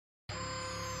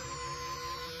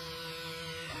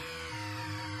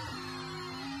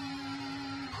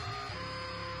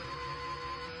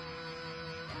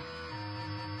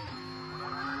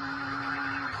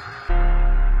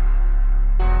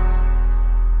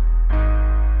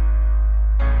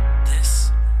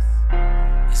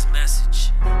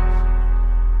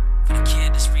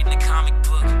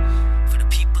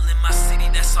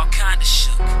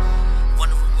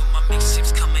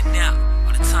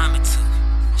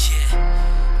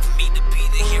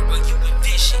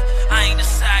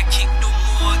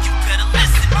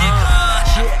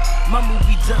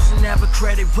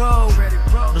credit roll.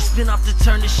 No spin off to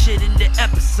turn this shit into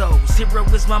episodes. Hero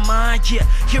is my mind, yeah,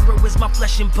 hero is my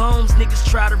flesh and bones. Niggas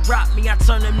try to rock me, I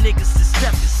turn them niggas to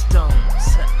stepping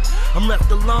stones. I'm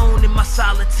left alone in my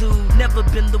solitude, never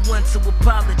been the one to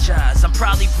apologize. I'm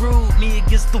probably rude, me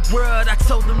against the world. I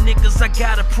told them niggas I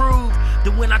gotta prove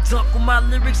that when I dunk with my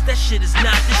lyrics, that shit is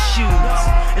not the shoes,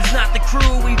 it's not the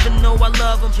crew, even though I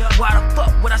love them. Why the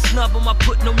fuck would I snub them? I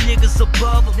put no niggas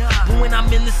above them. But when I'm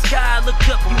in the sky, look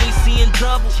up, you ain't seeing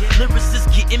double.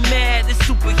 Lyricists getting mad, this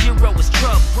superhero is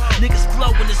trouble. Niggas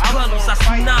flowing as puddles, I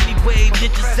tsunami wave.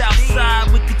 Bitches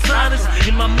outside with katanas.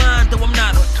 In my mind, though I'm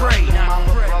not afraid.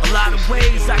 A lot of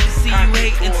ways I can see you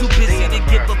hating, too busy to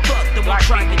give a fuck, though I'm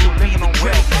trying to be the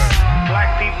greatest.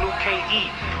 Black people who can't eat,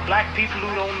 black people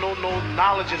who don't know no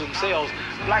knowledge of themselves,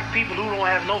 black people who don't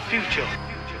have no future.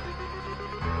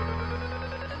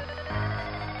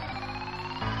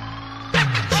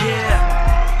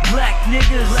 Yeah, black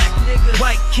niggas,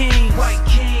 white kings,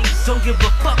 don't give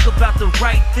a fuck about the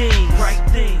right things.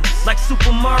 Like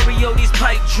Super Mario, these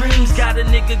pipe dreams got a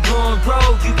nigga going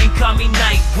rogue. You can call me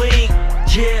Nightwing,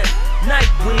 yeah.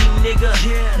 Nightwing, nigga.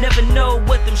 Never know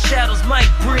what them shadows might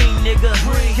bring, nigga.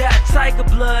 Got tiger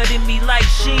blood in me like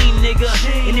Sheen, nigga.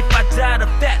 And if I die, the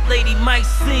fat lady might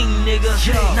sing, nigga.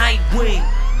 Nightwing,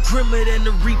 grimmer than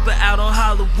the Reaper out on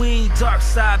Halloween. Dark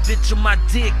side, bitch, on my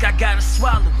dick, I gotta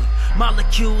swallow it.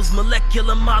 Molecules,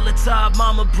 molecular Molotov.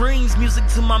 Mama brings music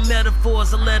to my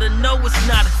metaphors. I let her know it's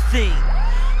not a thing.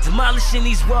 Demolishing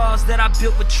these walls that I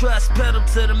built with trust. Pedal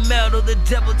to the metal, the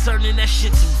devil turning that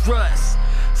shit to rust.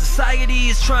 Society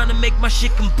is trying to make my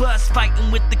shit combust.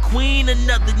 Fighting with the queen,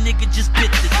 another nigga just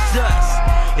bit the dust.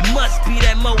 It must be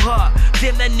that mohawk.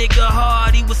 Damn, that nigga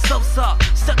hard, he was so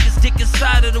soft. Stuck his dick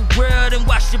inside of the world and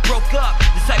watched it broke up.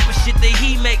 The type of shit that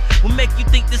he make will make you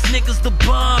think this nigga's the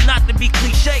bomb. Not to be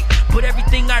cliche, but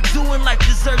everything I do in life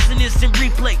deserves an instant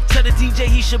replay. Tell the DJ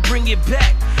he should bring it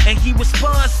back, and he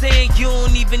responds saying you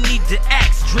don't even need to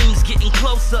ask. Dreams getting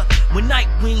closer when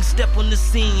Nightwing step on the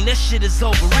scene. That shit is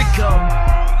over, it go.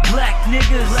 Black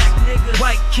niggas,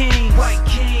 white kings,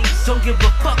 don't give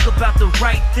a fuck about the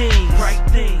right things.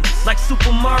 Like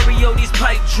Super Mario, these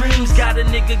pipe dreams got a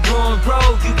nigga going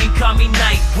rogue. You can call me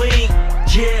Nightwing,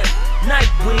 yeah.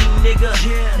 Nightwing, nigga.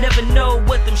 Never know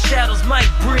what them shadows might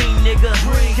bring, nigga.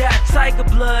 Got tiger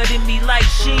blood in me like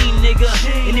Sheen, nigga.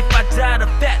 And if I die, the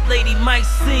fat lady might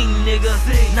sing, nigga.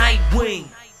 Nightwing.